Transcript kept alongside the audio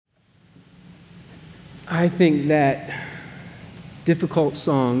I think that difficult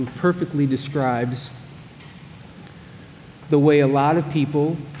song perfectly describes the way a lot of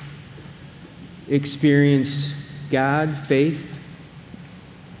people experience God, faith,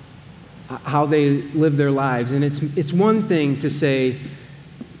 how they live their lives. And it's one thing to say,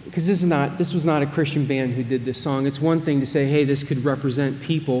 because this was not a Christian band who did this song. It's one thing to say, hey, this could represent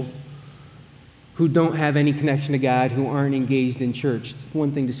people who don't have any connection to God, who aren't engaged in church. It's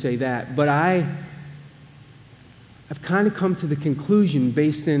one thing to say that. But I've kind of come to the conclusion,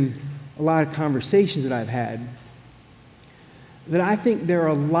 based in a lot of conversations that I've had, that I think there are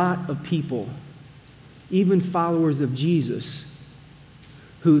a lot of people, even followers of Jesus,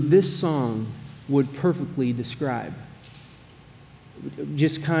 who this song would perfectly describe.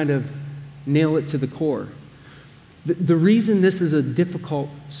 Just kind of nail it to the core. The reason this is a difficult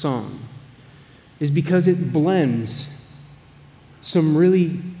song is because it blends some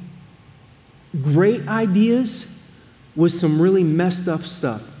really great ideas with some really messed up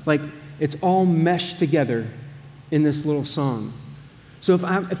stuff. Like, it's all meshed together in this little song. So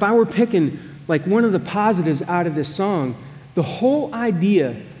if I were picking like one of the positives out of this song, the whole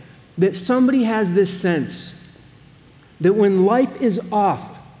idea that somebody has this sense that when life is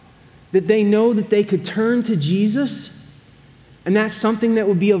off, that they know that they could turn to Jesus, and that's something that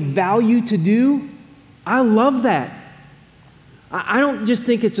would be of value to do. I love that. I don't just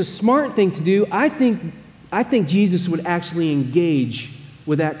think it's a smart thing to do. I think Jesus would actually engage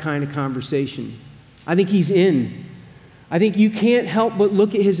with that kind of conversation. I think he's in. I think you can't help but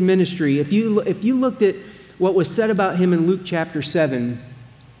look at his ministry. If you looked at what was said about him in Luke chapter 7,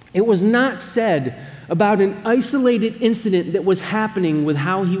 it was not said about an isolated incident that was happening with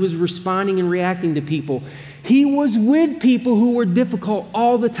how he was responding and reacting to people. He was with people who were difficult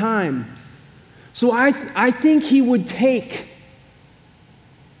all the time. So I think he would take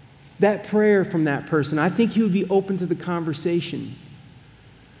that prayer from that person. I think he would be open to the conversation.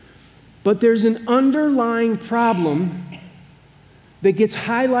 But there's an underlying problem that gets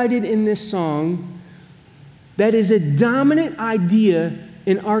highlighted in this song that is a dominant idea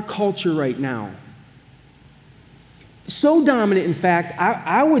in our culture right now. So dominant, in fact,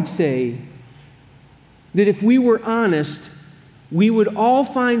 I would say that if we were honest, we would all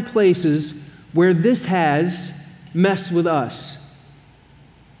find places where this has messed with us.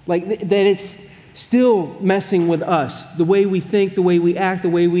 Like that it's still messing with us, the way we think, the way we act, the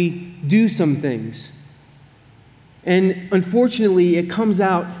way we do some things. And unfortunately, it comes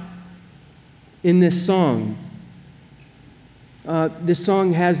out in this song. This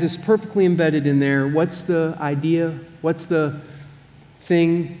song has this perfectly embedded in there. What's the idea? What's the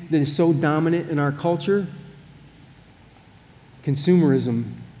thing that is so dominant in our culture?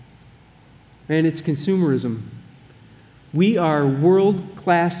 Consumerism. And it's consumerism. We are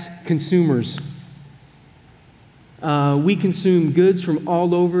world-class consumers. We consume goods from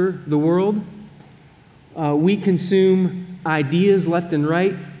all over the world. We consume ideas left and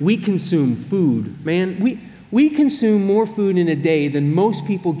right. We consume food. Man, we consume more food in a day than most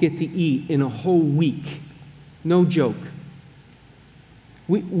people get to eat in a whole week. No joke.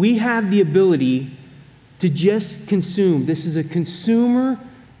 We have the ability to just consume. This is a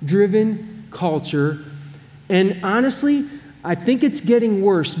consumer-driven culture. And honestly, I think it's getting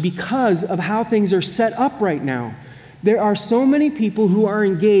worse because of how things are set up right now. There are so many people who are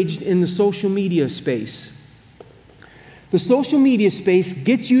engaged in the social media space. The social media space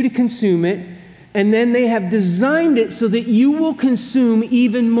gets you to consume it, and then they have designed it so that you will consume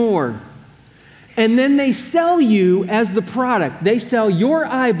even more. And then they sell you as the product. They sell your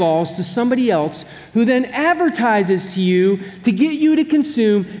eyeballs to somebody else who then advertises to you to get you to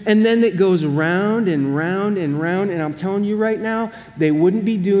consume, and then it goes round and round and round. And I'm telling you right now, they wouldn't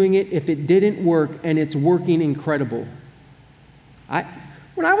be doing it if it didn't work, and it's working incredible.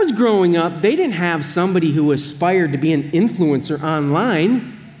 When I was growing up, they didn't have somebody who aspired to be an influencer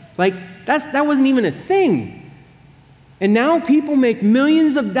online. Like, that wasn't even a thing. And now people make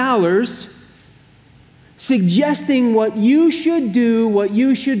millions of dollars suggesting what you should do, what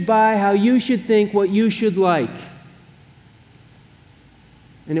you should buy, how you should think, what you should like.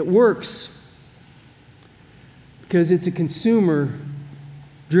 And it works because it's a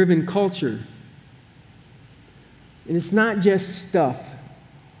consumer-driven culture. And it's not just stuff.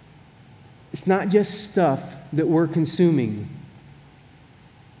 It's not just stuff that we're consuming.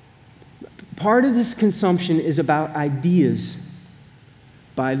 Part of this consumption is about ideas.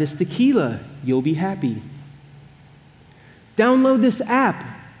 Buy this tequila, you'll be happy. Download this app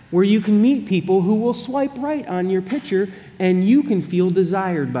where you can meet people who will swipe right on your picture and you can feel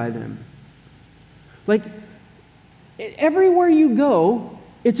desired by them. Like, everywhere you go,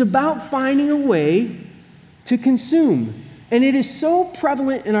 it's about finding a way to consume. And it is so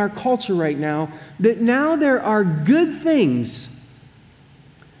prevalent in our culture right now that now there are good things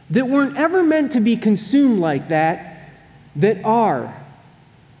that weren't ever meant to be consumed like that are.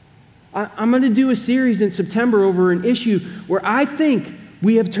 I'm going to do a series in September over an issue where I think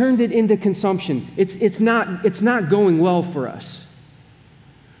we have turned it into consumption. It's not going well for us.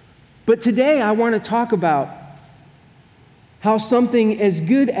 But today I want to talk about how something as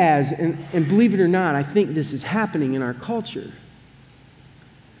good as, and believe it or not, I think this is happening in our culture.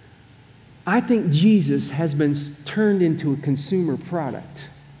 I think Jesus has been turned into a consumer product.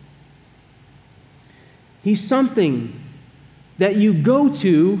 He's something that you go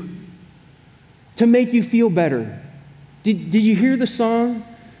to make you feel better. Did you hear the song?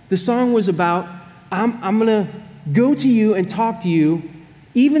 The song was about, I'm going to go to you and talk to you,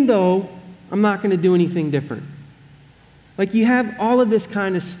 even though I'm not going to do anything different. Like you have all of this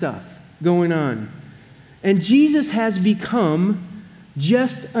kind of stuff going on. And Jesus has become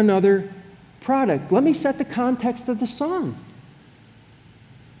just another product. Let me set the context of the song.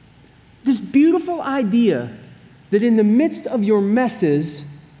 This beautiful idea that in the midst of your messes,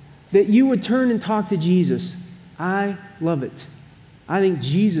 that you would turn and talk to Jesus. I love it. I think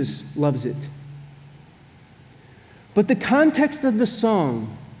Jesus loves it. But the context of the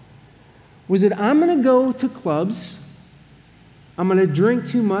song was that I'm going to go to clubs, I'm going to drink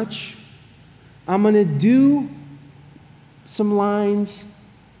too much, I'm going to do some lines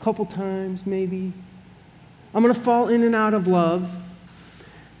a couple times maybe, I'm going to fall in and out of love.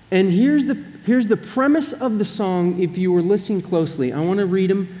 And here's the premise of the song if you were listening closely. I want to read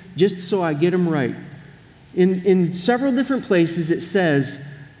them just so I get them right. In several different places it says,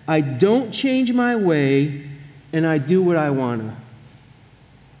 I don't change my way and I do what I want to.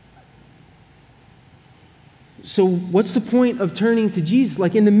 So what's the point of turning to Jesus?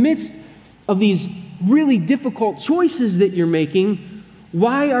 Like in the midst of these really difficult choices that you're making,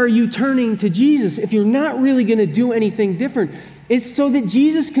 why are you turning to Jesus if you're not really going to do anything different? It's so that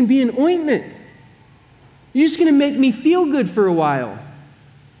Jesus can be an ointment. You're just going to make me feel good for a while.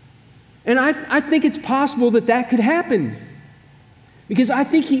 And I think it's possible that could happen. Because I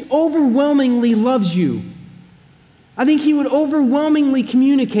think He overwhelmingly loves you. I think He would overwhelmingly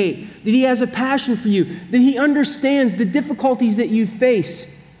communicate that He has a passion for you, that He understands the difficulties that you face,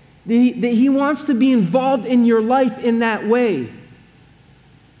 that He wants to be involved in your life in that way.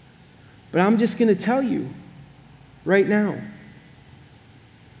 But I'm just going to tell you right now,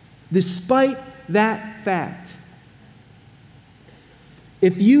 despite that fact,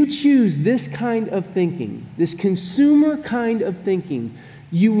 if you choose this kind of thinking, this consumer kind of thinking,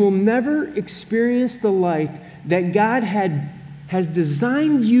 you will never experience the life that God has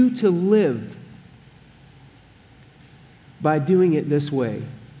designed you to live by doing it this way,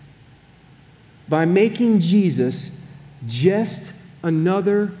 by making Jesus just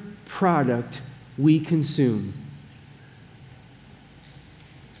another product we consume.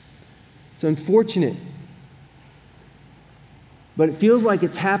 It's unfortunate, but it feels like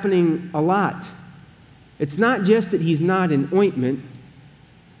it's happening a lot. It's not just that He's not an ointment.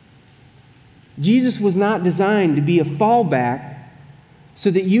 Jesus was not designed to be a fallback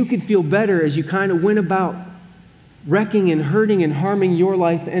so that you could feel better as you kind of went about wrecking and hurting and harming your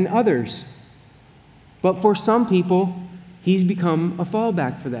life and others. But for some people, He's become a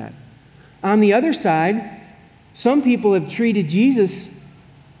fallback for that. On the other side, some people have treated Jesus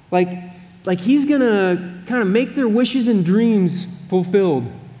like He's going to kind of make their wishes and dreams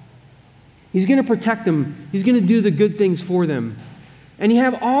fulfilled. He's going to protect them. He's going to do the good things for them. And you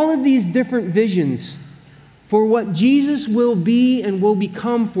have all of these different visions for what Jesus will be and will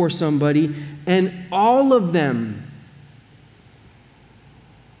become for somebody, and all of them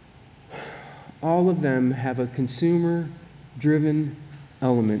have a consumer-driven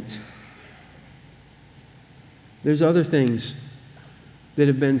element. There's other things that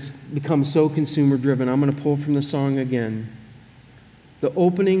have become so consumer-driven. I'm going to pull from the song again. The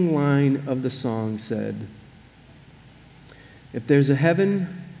opening line of the song said, "If there's a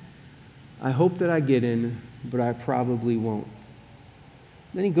heaven, I hope that I get in, but I probably won't."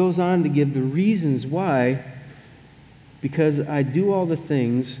 Then he goes on to give the reasons why. Because I do all the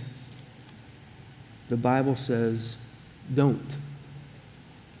things the Bible says don't.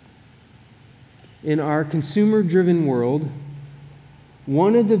 In our consumer-driven world,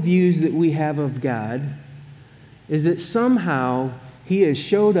 one of the views that we have of God is that somehow He has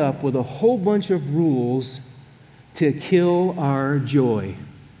showed up with a whole bunch of rules to kill our joy.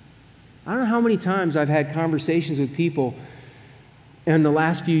 I don't know how many times I've had conversations with people in the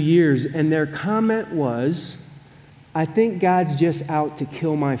last few years, and their comment was, "I think God's just out to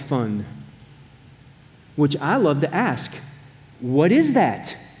kill my fun." which I love to ask. What is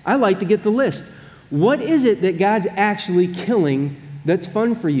that? I like to get the list. What is it that God's actually killing that's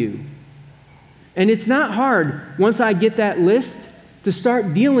fun for you? And it's not hard, once I get that list, to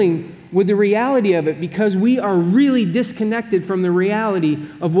start dealing with the reality of it, because we are really disconnected from the reality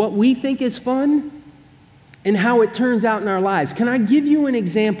of what we think is fun and how it turns out in our lives. Can I give you an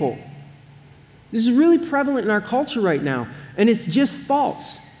example? This is really prevalent in our culture right now, and it's just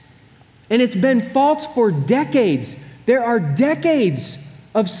false. And it's been false for decades. There are decades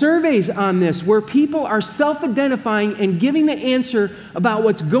of surveys on this where people are self-identifying and giving the answer about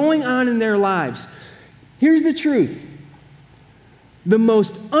what's going on in their lives. Here's the truth. The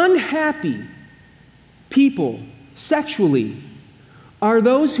most unhappy people sexually are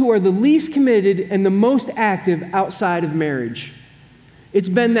those who are the least committed and the most active outside of marriage. It's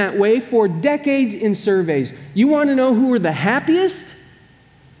been that way for decades in surveys. You want to know who are the happiest?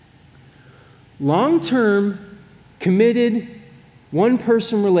 Long-term, committed,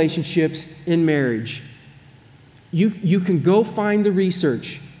 one-person relationships in marriage. You can go find the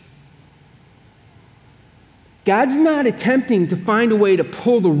research. God's not attempting to find a way to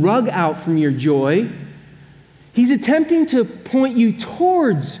pull the rug out from your joy. He's attempting to point you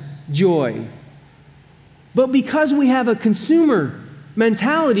towards joy. But because we have a consumer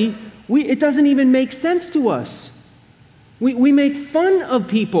mentality, it doesn't even make sense to us. We make fun of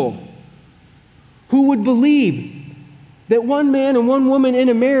people who would believe that one man and one woman in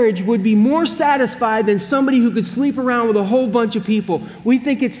a marriage would be more satisfied than somebody who could sleep around with a whole bunch of people. We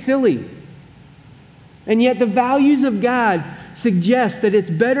think it's silly. And yet the values of God suggest that it's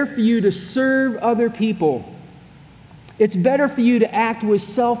better for you to serve other people. It's better for you to act with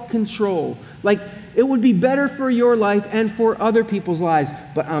self-control. Like, it would be better for your life and for other people's lives.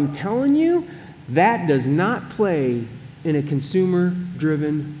 But I'm telling you, that does not play in a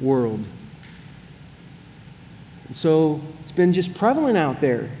consumer-driven world. So it's been just prevalent out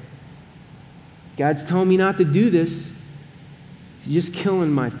there. God's telling me not to do this. He's just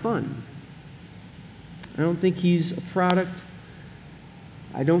killing my fun. I don't think he's a product.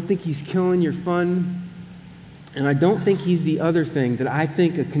 I don't think he's killing your fun. And I don't think he's the other thing that I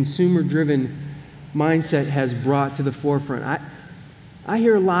think a consumer-driven mindset has brought to the forefront. I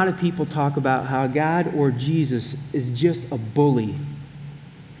hear a lot of people talk about how God or Jesus is just a bully.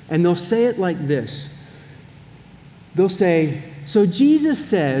 And they'll say it like this. They'll say, so Jesus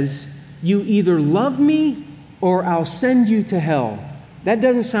says, you either love me or I'll send you to hell. That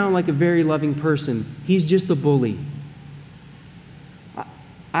doesn't sound like a very loving person. He's just a bully.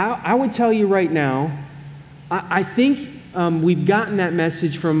 I would tell you right now, I think we've gotten that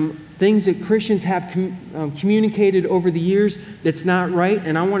message from things that Christians have communicated over the years that's not right,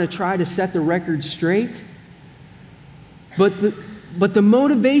 and I want to try to set the record straight. But the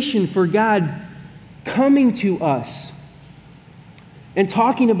motivation for God coming to us and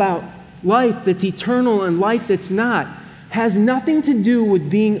talking about life that's eternal and life that's not has nothing to do with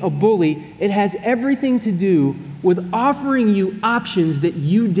being a bully. It has everything to do with offering you options that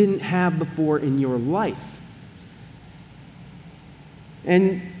you didn't have before in your life.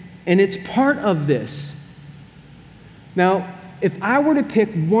 And it's part of this. Now, if I were to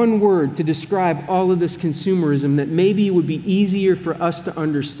pick one word to describe all of this consumerism that maybe would be easier for us to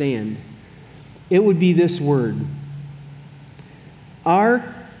understand, it would be this word. Our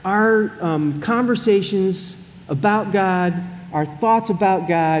conversations about God, our thoughts about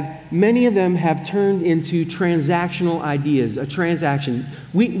God, many of them have turned into transactional ideas, a transaction.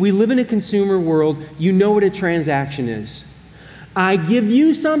 We live in a consumer world. You know what a transaction is. I give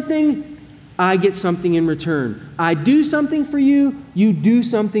you something, I get something in return. I do something for you, you do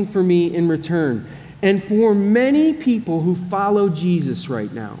something for me in return. And for many people who follow Jesus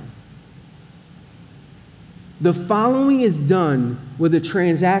right now, the following is done with a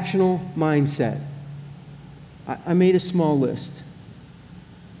transactional mindset. I made a small list.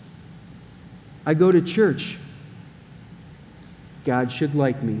 I go to church. God should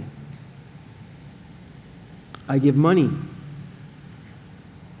like me. I give money.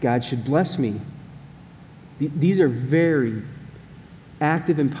 God should bless me. These are very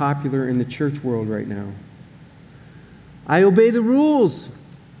active and popular in the church world right now. I obey the rules.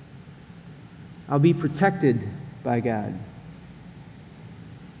 I'll be protected by God.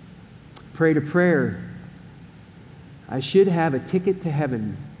 Pray to prayer. I should have a ticket to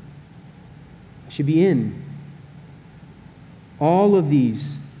heaven. I should be in. All of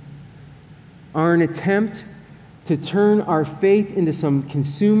these are an attempt to turn our faith into some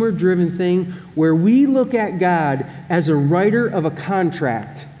consumer-driven thing where we look at God as a writer of a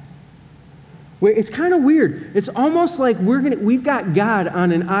contract. It's kind of weird. It's almost like we've got God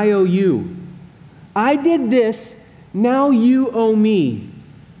on an IOU. I did this, now you owe me.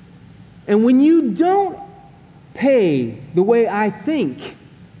 And when you don't pay the way I think,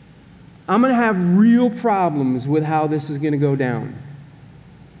 I'm going to have real problems with how this is going to go down.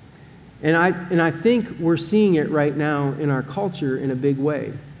 And I think we're seeing it right now in our culture in a big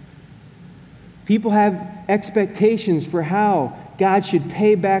way. People have expectations for how God should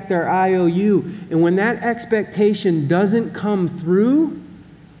pay back their IOU. And when that expectation doesn't come through,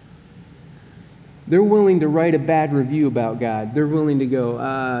 they're willing to write a bad review about God. They're willing to go,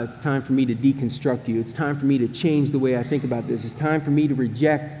 it's time for me to deconstruct you. It's time for me to change the way I think about this. It's time for me to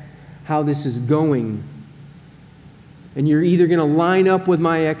reject how this is going. And you're either going to line up with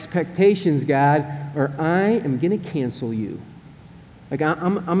my expectations, God, or I am going to cancel you. Like,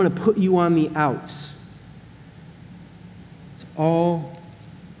 I'm going to put you on the outs. It's all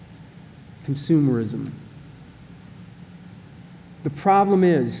consumerism. The problem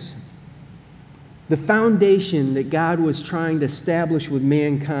is, the foundation that God was trying to establish with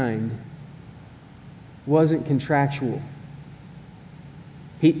mankind wasn't contractual.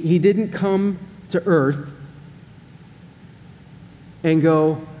 He didn't come to earth and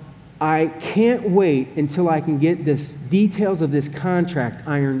go, I can't wait until I can get this details of this contract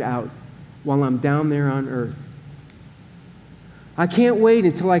ironed out while I'm down there on earth. I can't wait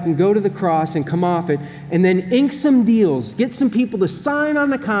until I can go to the cross and come off it and then ink some deals, get some people to sign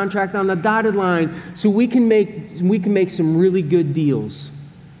on the contract on the dotted line so we can make some really good deals.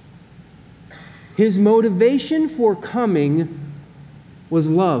 His motivation for coming was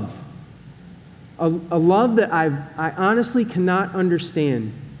love. A love that I honestly cannot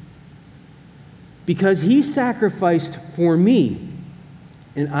understand. Because he sacrificed for me.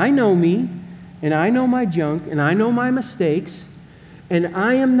 And I know me, and I know my junk, and I know my mistakes, and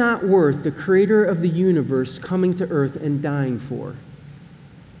I am not worth the creator of the universe coming to earth and dying for.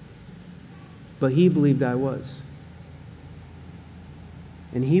 But he believed I was.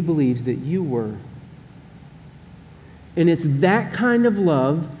 And he believes that you were. And it's that kind of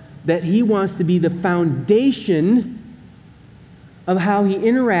love that he wants to be the foundation of how he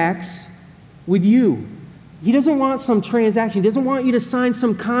interacts with you. He doesn't want some transaction. He doesn't want you to sign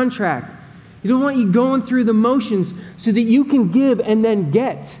some contract. He doesn't want you going through the motions so that you can give and then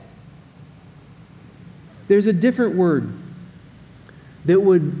get. There's a different word that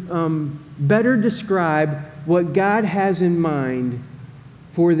would better describe what God has in mind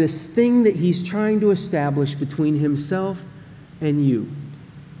for this thing that he's trying to establish between himself and you.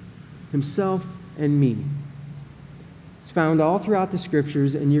 Himself and me. It's found all throughout the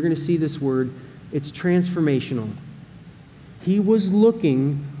scriptures, and you're going to see this word. It's transformational. He was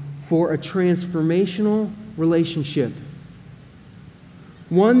looking for a transformational relationship.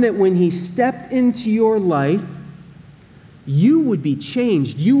 One that when he stepped into your life, you would be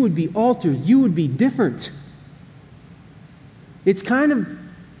changed, you would be altered, you would be different. It's kind of,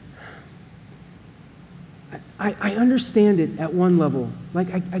 I understand it at one level.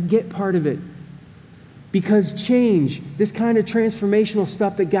 Like, I get part of it. Because change, this kind of transformational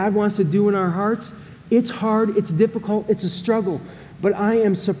stuff that God wants to do in our hearts, it's hard, it's difficult, it's a struggle. But I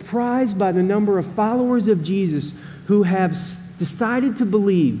am surprised by the number of followers of Jesus who have decided to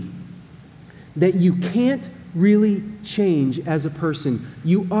believe that you can't really change as a person.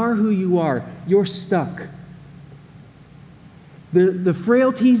 You are who you are. You're stuck. The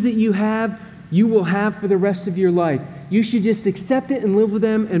frailties that you have, you will have for the rest of your life. You should just accept it and live with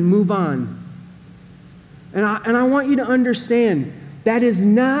them and move on. And I want you to understand, that is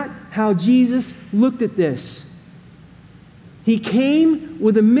not how Jesus looked at this. He came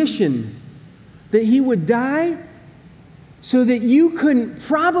with a mission that he would die so that you couldn't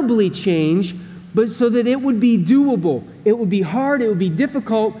probably change, but so that it would be doable. It would be hard, it would be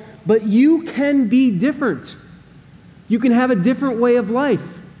difficult, but you can be different. You can have a different way of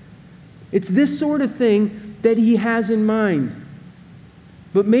life. It's this sort of thing that he has in mind.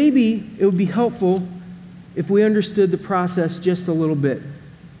 But maybe it would be helpful if we understood the process just a little bit.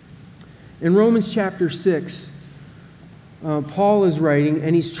 In Romans chapter 6, Paul is writing,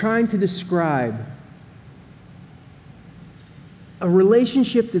 and he's trying to describe a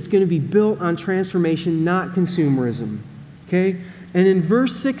relationship that's going to be built on transformation, not consumerism. Okay? And in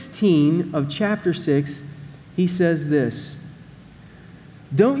verse 16 of chapter 6, he says this: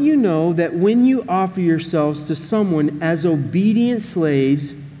 "Don't you know that when you offer yourselves to someone as obedient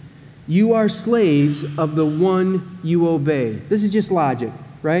slaves, you are slaves of the one you obey?" This is just logic,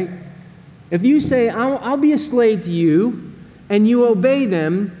 right? If you say, I'll be a slave to you, and you obey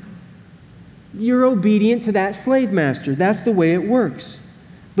them, you're obedient to that slave master. That's the way it works.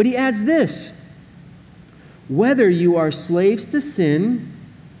 But he adds this: "Whether you are slaves to sin,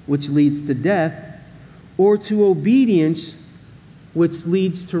 which leads to death, or to obedience, which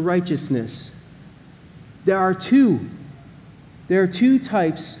leads to righteousness. There are two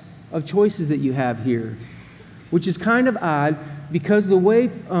types of choices that you have here, which is kind of odd because the way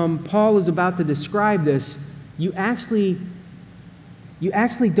Paul is about to describe this, you actually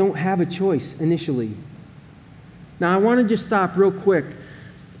don't have a choice initially. Now, I want to just stop real quick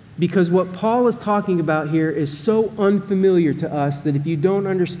because what Paul is talking about here is so unfamiliar to us that if you don't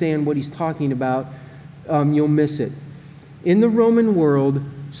understand what he's talking about, you'll miss it. In the Roman world,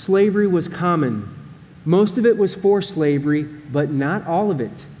 slavery was common. Most of it was forced slavery, but not all of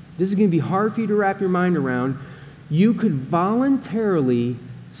it. This is going to be hard for you to wrap your mind around. You could voluntarily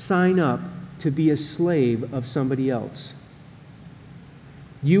sign up to be a slave of somebody else.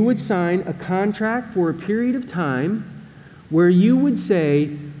 You would sign a contract for a period of time where you would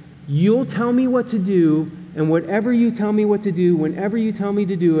say, you'll tell me what to do, and whatever you tell me what to do, whenever you tell me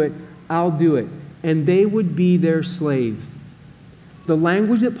to do it, I'll do it. And they would be their slave. The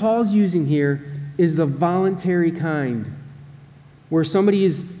language that Paul's using here is the voluntary kind, where somebody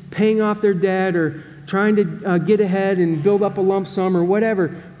is paying off their debt or trying to get ahead and build up a lump sum or whatever,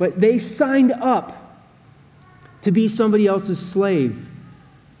 but they signed up to be somebody else's slave.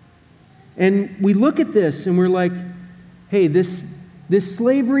 And we look at this and we're like, hey, this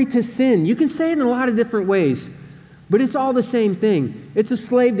slavery to sin, you can say it in a lot of different ways, but it's all the same thing. It's a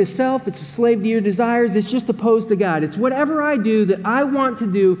slave to self, it's a slave to your desires, it's just opposed to God. It's whatever I do that I want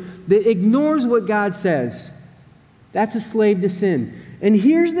to do that ignores what God says. That's a slave to sin. And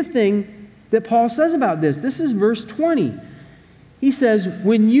here's the thing that Paul says about this. This is verse 20. He says,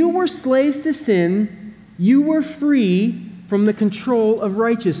 when you were slaves to sin, you were free from the control of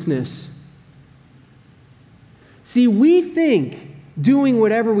righteousness. See, we think doing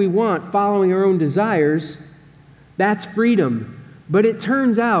whatever we want, following our own desires, that's freedom. But it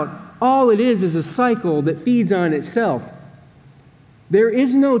turns out all it is a cycle that feeds on itself. There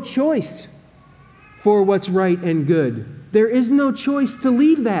is no choice for what's right and good. There is no choice to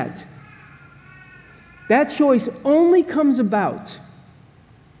leave that. That choice only comes about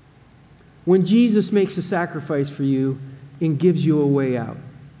when Jesus makes a sacrifice for you and gives you a way out.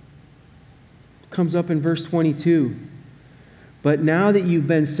 It comes up in verse 22. But now that you've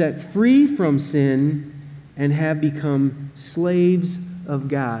been set free from sin and have become slaves of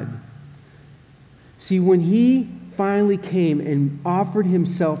God. See, when he finally came and offered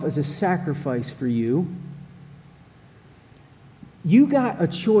himself as a sacrifice for you, you got a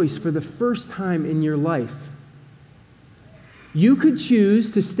choice for the first time in your life. You could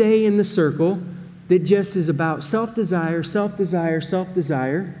choose to stay in the circle that just is about self-desire, self-desire,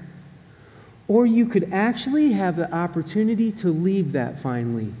 self-desire, or you could actually have the opportunity to leave that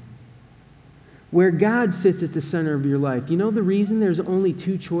finally, where God sits at the center of your life. You know the reason there's only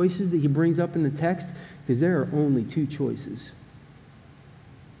two choices that he brings up in the text? Because there are only two choices.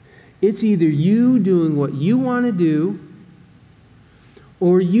 It's either you doing what you want to do,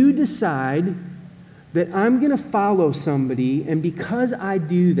 or you decide that I'm going to follow somebody, and because I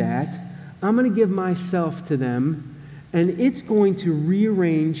do that, I'm going to give myself to them, and it's going to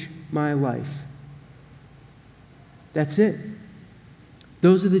rearrange my life. That's it.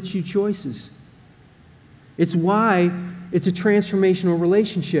 Those are the two choices. It's why it's a transformational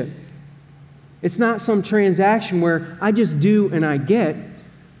relationship. It's not some transaction where I just do and I get.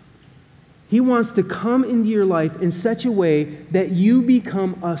 He wants to come into your life in such a way that you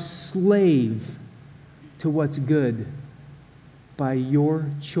become a slave to what's good by your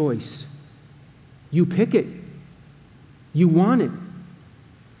choice. You pick it. You want it.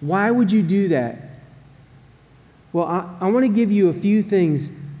 Why would you do that? Well, I want to give you a few things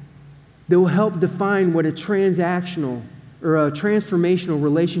that will help define what a transactional or a transformational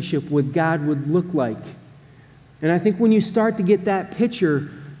relationship with God would look like. And I think when you start to get that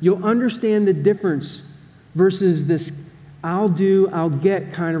picture, you'll understand the difference versus this I'll do, I'll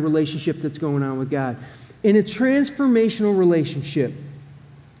get kind of relationship that's going on with God. In a transformational relationship,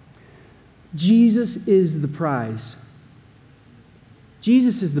 Jesus is the prize.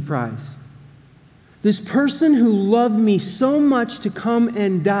 Jesus is the prize. This person who loved me so much to come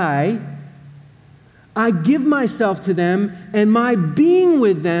and die, I give myself to them, and my being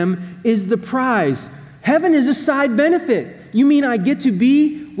with them is the prize. Heaven is a side benefit. You mean I get to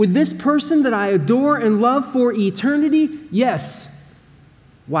be with this person that I adore and love for eternity? Yes.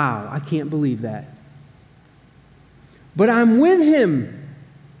 Wow, I can't believe that. But I'm with him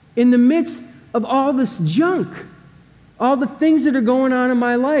in the midst of all this junk, all the things that are going on in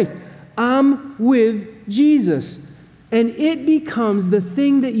my life. I'm with Jesus. And it becomes the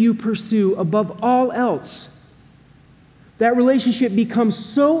thing that you pursue above all else. That relationship becomes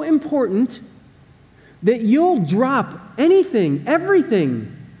so important that you'll drop anything,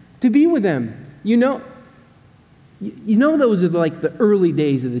 everything, to be with them. You know those are like the early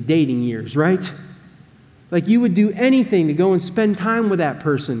days of the dating years, right? Like you would do anything to go and spend time with that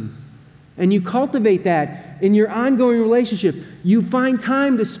person. And you cultivate that in your ongoing relationship. You find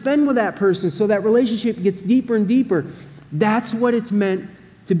time to spend with that person so that relationship gets deeper and deeper. That's what it's meant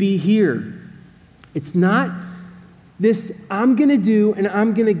to be here. It's not this, I'm going to do and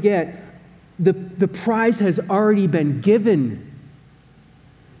I'm going to get. The prize has already been given.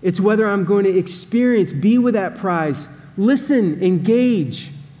 It's whether I'm going to experience, be with that prize, listen,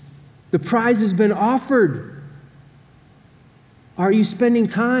 engage. The prize has been offered. Are you spending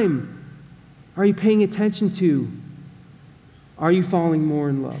time? Are you paying attention to? Are you falling more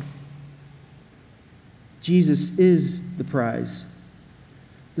in love? Jesus is the prize.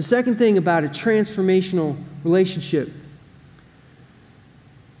 The second thing about a transformational relationship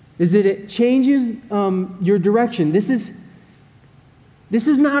is that it changes your direction. This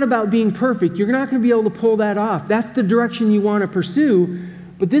is not about being perfect. You're not going to be able to pull that off. That's the direction you want to pursue.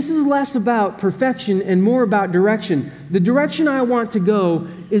 But this is less about perfection and more about direction. The direction I want to go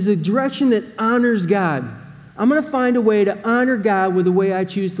is a direction that honors God. I'm going to find a way to honor God with the way I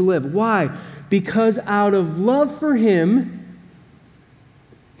choose to live. Why? Because out of love for Him,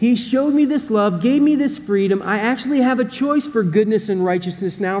 He showed me this love, gave me this freedom. I actually have a choice for goodness and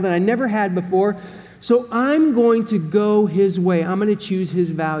righteousness now that I never had before. So I'm going to go His way. I'm going to choose His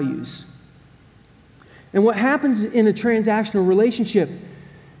values. And what happens in a transactional relationship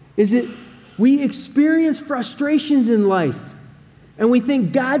is that we experience frustrations in life and we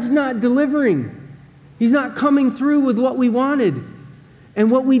think God's not delivering. He's not coming through with what we wanted.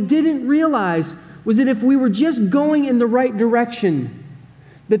 And what we didn't realize was that if we were just going in the right direction,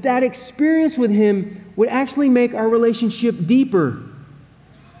 that experience with Him would actually make our relationship deeper.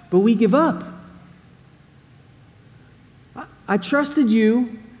 But we give up. I trusted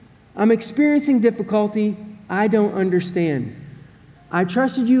you. I'm experiencing difficulty. I don't understand. I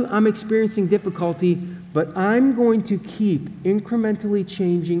trusted you. I'm experiencing difficulty, but I'm going to keep incrementally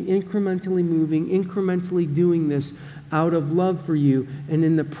changing, incrementally moving, incrementally doing this out of love for you. And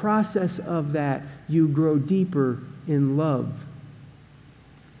in the process of that, you grow deeper in love.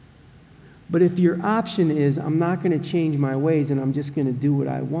 But if your option is, I'm not going to change my ways and I'm just going to do what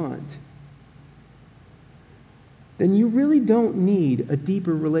I want, then you really don't need a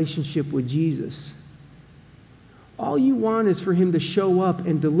deeper relationship with Jesus. All you want is for Him to show up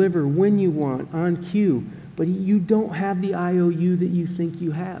and deliver when you want, on cue. But you don't have the IOU that you think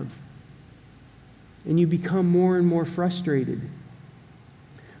you have. And you become more and more frustrated.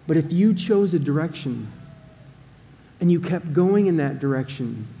 But if you chose a direction and you kept going in that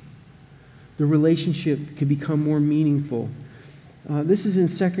direction, the relationship could become more meaningful. This is in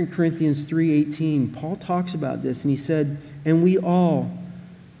 2 Corinthians 3:18. Paul talks about this, and he said, "And we all,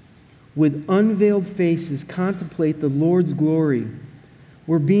 with unveiled faces, contemplate the Lord's glory.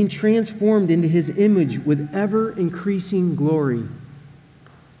 We're being transformed into His image with ever-increasing glory."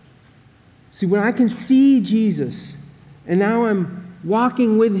 See, when I can see Jesus, and now I'm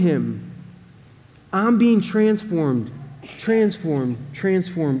walking with Him, I'm being transformed.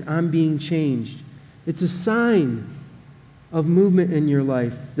 I'm being changed. It's a sign of movement in your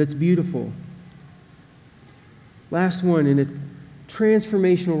life that's beautiful. Last one, in a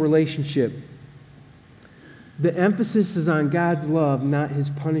transformational relationship, the emphasis is on God's love, not His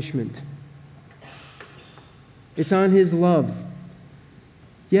punishment. It's on His love.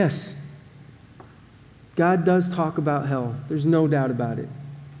 Yes, God does talk about hell. There's no doubt about it.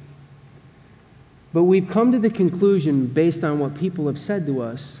 But we've come to the conclusion, based on what people have said to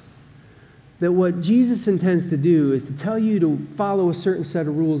us, that what Jesus intends to do is to tell you to follow a certain set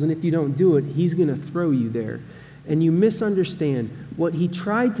of rules, and if you don't do it, He's going to throw you there. And you misunderstand. What He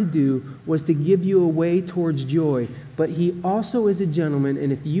tried to do was to give you a way towards joy, but He also is a gentleman,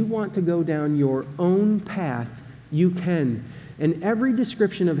 and if you want to go down your own path, you can. And every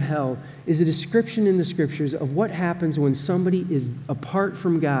description of hell is a description in the Scriptures of what happens when somebody is apart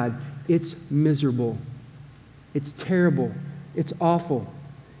from God. It's miserable. It's terrible. It's awful.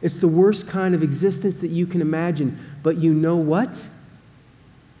 It's the worst kind of existence that you can imagine. But you know what?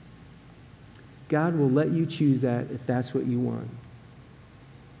 God will let you choose that if that's what you want.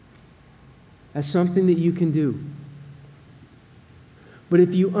 That's something that you can do. But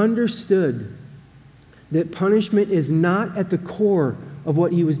if you understood that punishment is not at the core of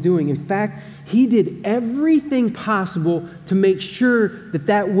what He was doing. In fact, He did everything possible to make sure that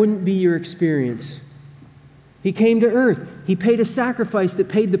that wouldn't be your experience. He came to earth. He paid a sacrifice that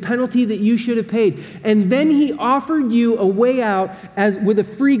paid the penalty that you should have paid. And then he offered you a way out with a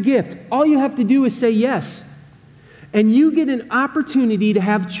free gift. All you have to do is say yes. And you get an opportunity to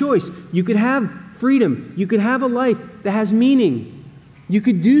have choice. You could have freedom. You could have a life that has meaning. You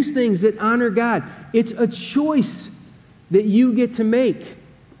could do things that honor God. It's a choice that you get to make.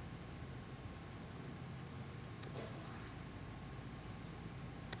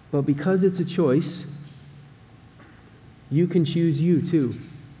 But because it's a choice, you can choose you too.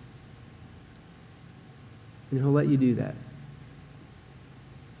 And he'll let you do that.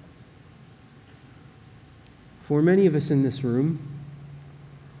 For many of us in this room,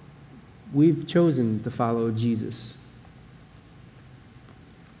 we've chosen to follow Jesus.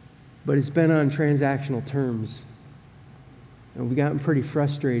 But it's been on transactional terms. And we've gotten pretty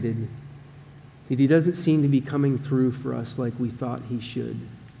frustrated that he doesn't seem to be coming through for us like we thought he should.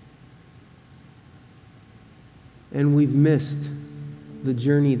 And we've missed the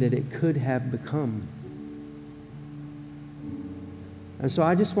journey that it could have become. And so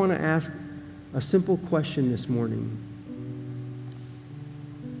I just want to ask a simple question this morning.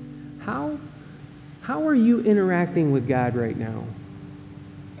 How are you interacting with God right now?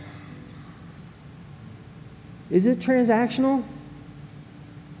 Is it transactional?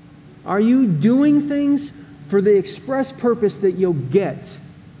 Are you doing things for the express purpose that you'll get?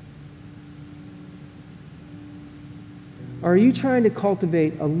 Are you trying to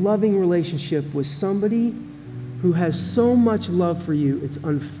cultivate a loving relationship with somebody who has so much love for you, it's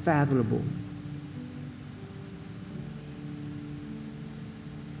unfathomable?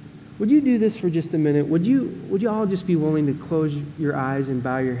 Would you do this for just a minute? Would you all just be willing to close your eyes and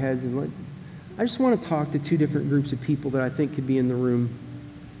bow your heads and I just want to talk to two different groups of people that I think could be in the room.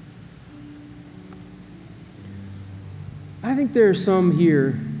 I think there are some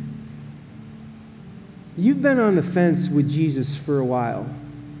here. You've been on the fence with Jesus for a while.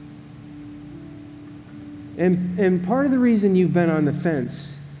 And part of the reason you've been on the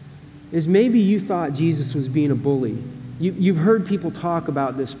fence is maybe you thought Jesus was being a bully. You've heard people talk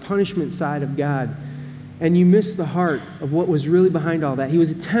about this punishment side of God, and you missed the heart of what was really behind all that. He was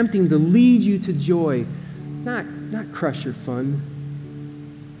attempting to lead you to joy, not crush your fun.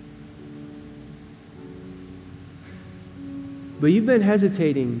 But you've been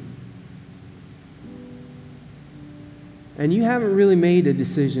hesitating, and you haven't really made a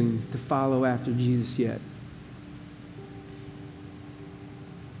decision to follow after Jesus yet.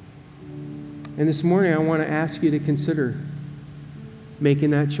 And this morning I want to ask you to consider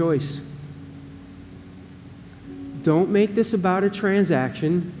making that choice. Don't make this about a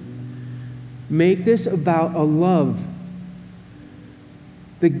transaction. Make this about a love.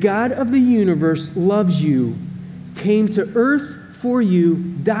 The God of the universe loves you, came to earth for you,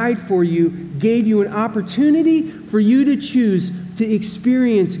 died for you, gave you an opportunity for you to choose to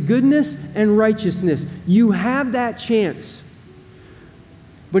experience goodness and righteousness. You have that chance.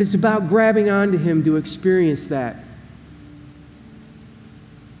 But it's about grabbing onto him to experience that.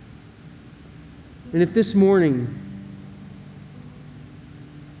 And if this morning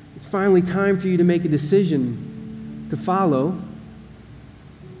it's finally time for you to make a decision to follow,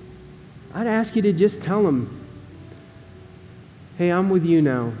 I'd ask you to just tell him, hey, I'm with you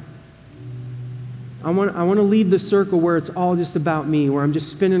now. I want to leave the circle where it's all just about me, where I'm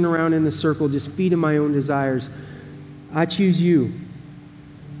just spinning around in the circle, just feeding my own desires. I choose you.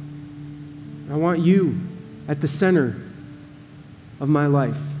 I want you at the center of my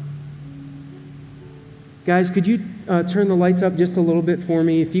life. Guys, could you turn the lights up just a little bit for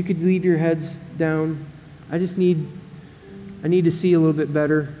me? If you could leave your heads down. I need to see a little bit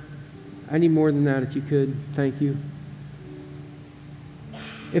better. I need more than that if you could. Thank you.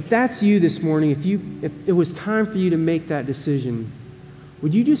 If that's you this morning, if it was time for you to make that decision,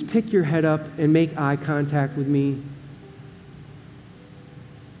 would you just pick your head up and make eye contact with me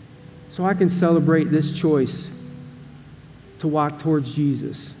so I can celebrate this choice to walk towards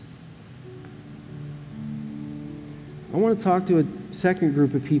Jesus? I want to talk to a second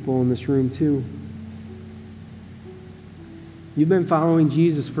group of people in this room too. You've been following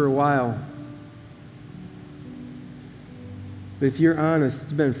Jesus for a while. But if you're honest,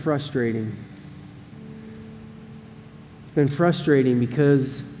 it's been frustrating. It's been frustrating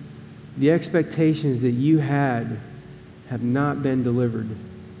because the expectations that you had have not been delivered.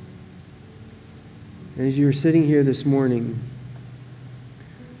 And as you were sitting here this morning,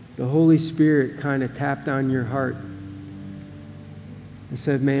 the Holy Spirit kind of tapped on your heart and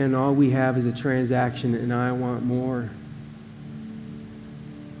said, man, all we have is a transaction and I want more.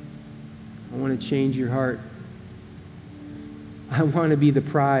 I want to change your heart. I want to be the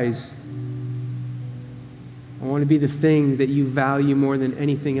prize. I want to be the thing that you value more than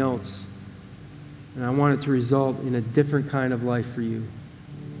anything else. And I want it to result in a different kind of life for you.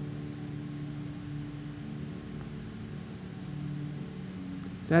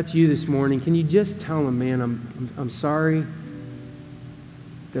 If that's you this morning, can you just tell him, man, I'm sorry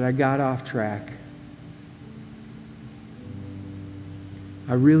that I got off track.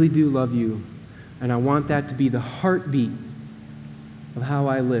 I really do love you, and I want that to be the heartbeat of how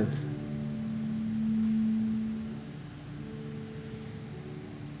I live.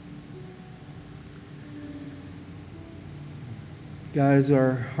 God, as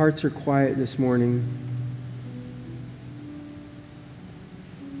our hearts are quiet this morning,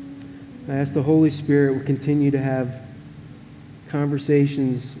 I ask the Holy Spirit will continue to have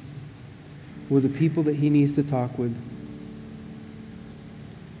conversations with the people that He needs to talk with.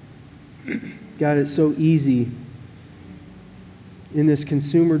 God, it's so easy in this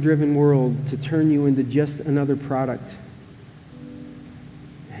consumer-driven world to turn you into just another product.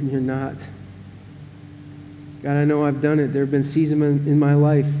 And you're not. God, I know I've done it. There have been seasons in my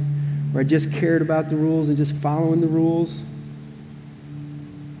life where I just cared about the rules and just following the rules.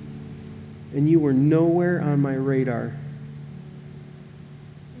 And you were nowhere on my radar.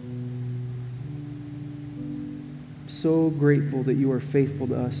 I'm so grateful that you are faithful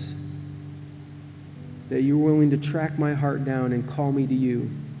to us, that you're willing to track my heart down and call me to you.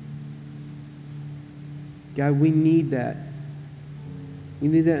 God, we need that. We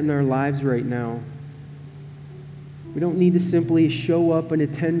need that in our lives right now. We don't need to simply show up and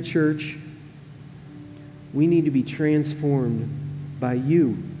attend church. We need to be transformed by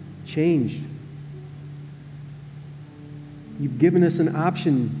you, changed. You've given us an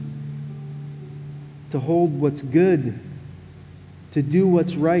option to hold what's good, to do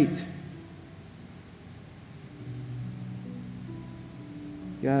what's right.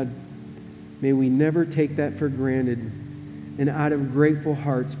 God, may we never take that for granted, and out of grateful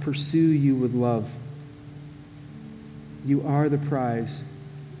hearts pursue you with love. You are the prize.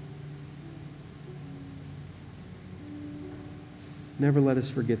 Never let us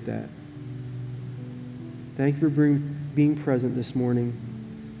forget that. Thank you for being present this morning.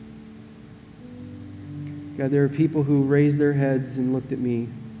 God, there are people who raised their heads and looked at me.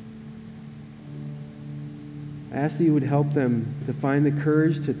 I ask that you would help them to find the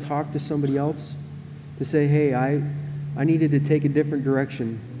courage to talk to somebody else, to say, hey, I needed to take a different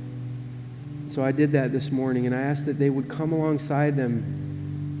direction. So I did that this morning, and I asked that they would come alongside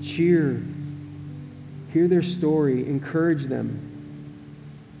them, cheer, hear their story, encourage them.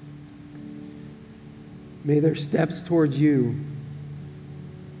 May their steps towards you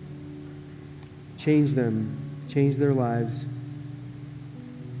change them, change their lives,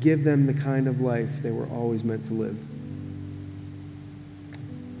 give them the kind of life they were always meant to live.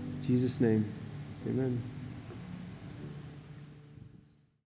 In Jesus' name, amen.